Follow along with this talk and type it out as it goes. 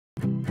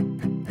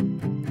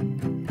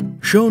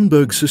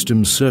Schauenburg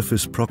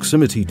Surface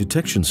Proximity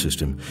Detection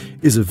System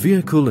is a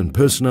vehicle and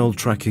personnel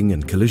tracking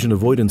and collision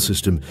avoidance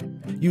system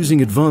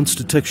using advanced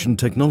detection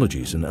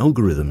technologies and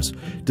algorithms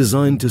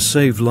designed to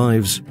save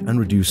lives and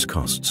reduce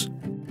costs.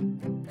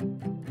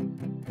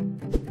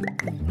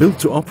 Built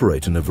to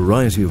operate in a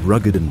variety of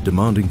rugged and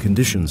demanding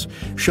conditions,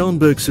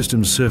 Schauenburg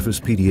Surface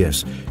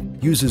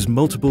PDS uses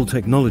multiple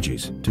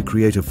technologies to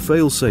create a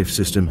fail-safe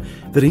system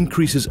that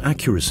increases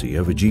accuracy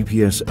over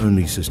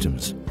GPS-only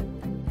systems.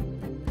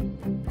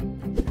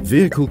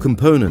 Vehicle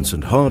components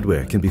and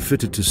hardware can be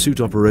fitted to suit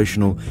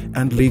operational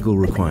and legal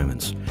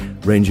requirements,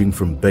 ranging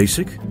from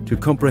basic to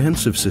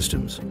comprehensive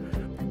systems,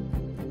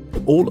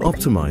 all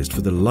optimized for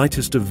the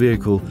lightest of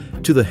vehicle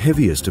to the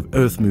heaviest of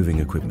earth-moving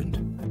equipment.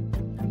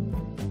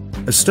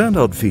 A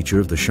standout feature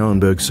of the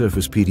Schauenburg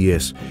Surface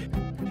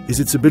PDS is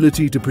its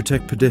ability to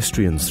protect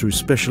pedestrians through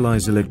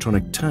specialized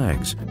electronic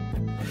tags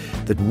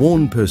that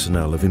warn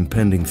personnel of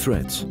impending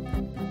threats.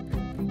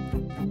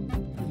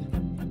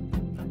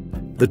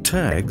 The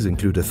tags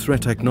include a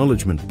threat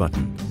acknowledgement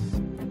button,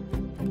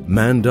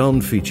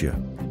 man-down feature,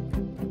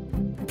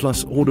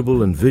 plus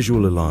audible and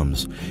visual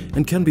alarms,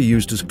 and can be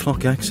used as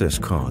clock access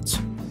cards.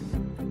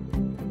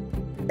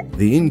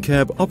 The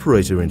in-cab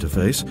operator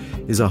interface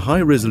is a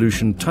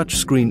high-resolution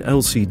touchscreen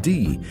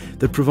LCD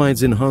that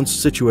provides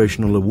enhanced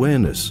situational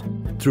awareness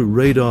through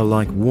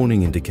radar-like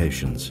warning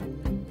indications.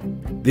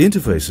 The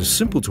interface is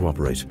simple to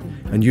operate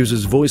and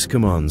uses voice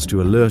commands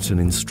to alert and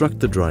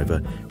instruct the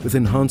driver with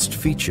enhanced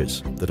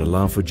features that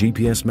allow for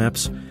GPS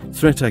maps,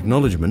 threat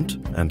acknowledgement,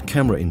 and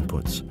camera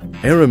inputs.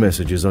 Error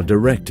messages are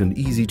direct and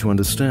easy to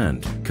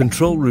understand.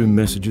 Control room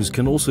messages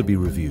can also be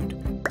reviewed.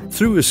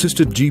 Through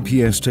assisted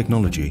GPS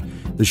technology,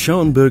 the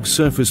Schauenburg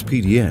Surface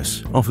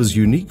PDS offers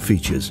unique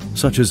features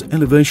such as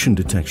elevation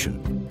detection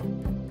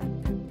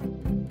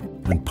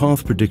and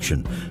path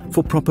prediction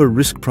for proper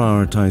risk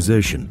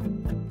prioritization,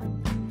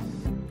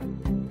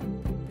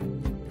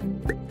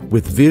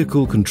 with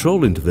vehicle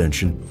control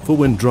intervention for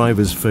when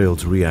drivers fail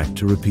to react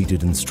to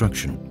repeated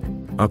instruction.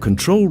 Our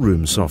control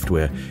room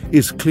software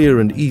is clear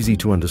and easy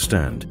to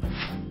understand,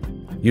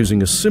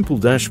 using a simple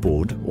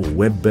dashboard or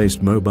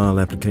web-based mobile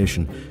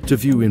application to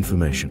view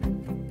information.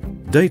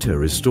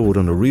 Data is stored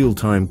on a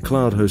real-time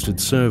cloud-hosted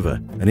server,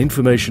 and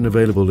information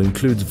available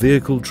includes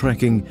vehicle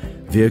tracking,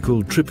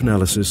 vehicle trip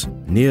analysis,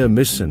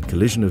 near-miss and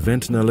collision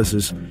event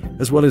analysis,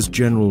 as well as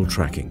general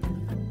tracking.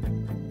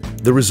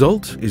 The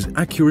result is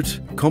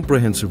accurate,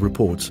 comprehensive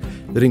reports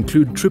that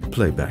include trip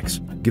playbacks,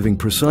 giving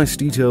precise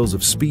details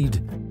of speed,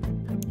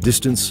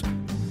 distance,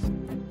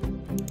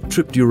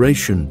 trip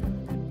duration,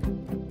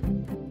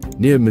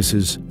 near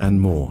misses, and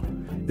more,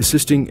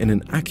 assisting in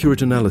an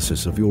accurate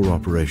analysis of your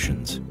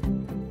operations,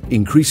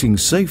 increasing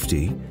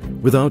safety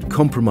without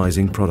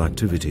compromising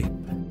productivity.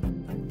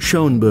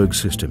 Schauenburg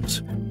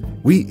Systems.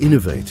 We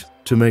innovate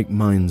to make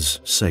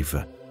minds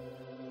safer.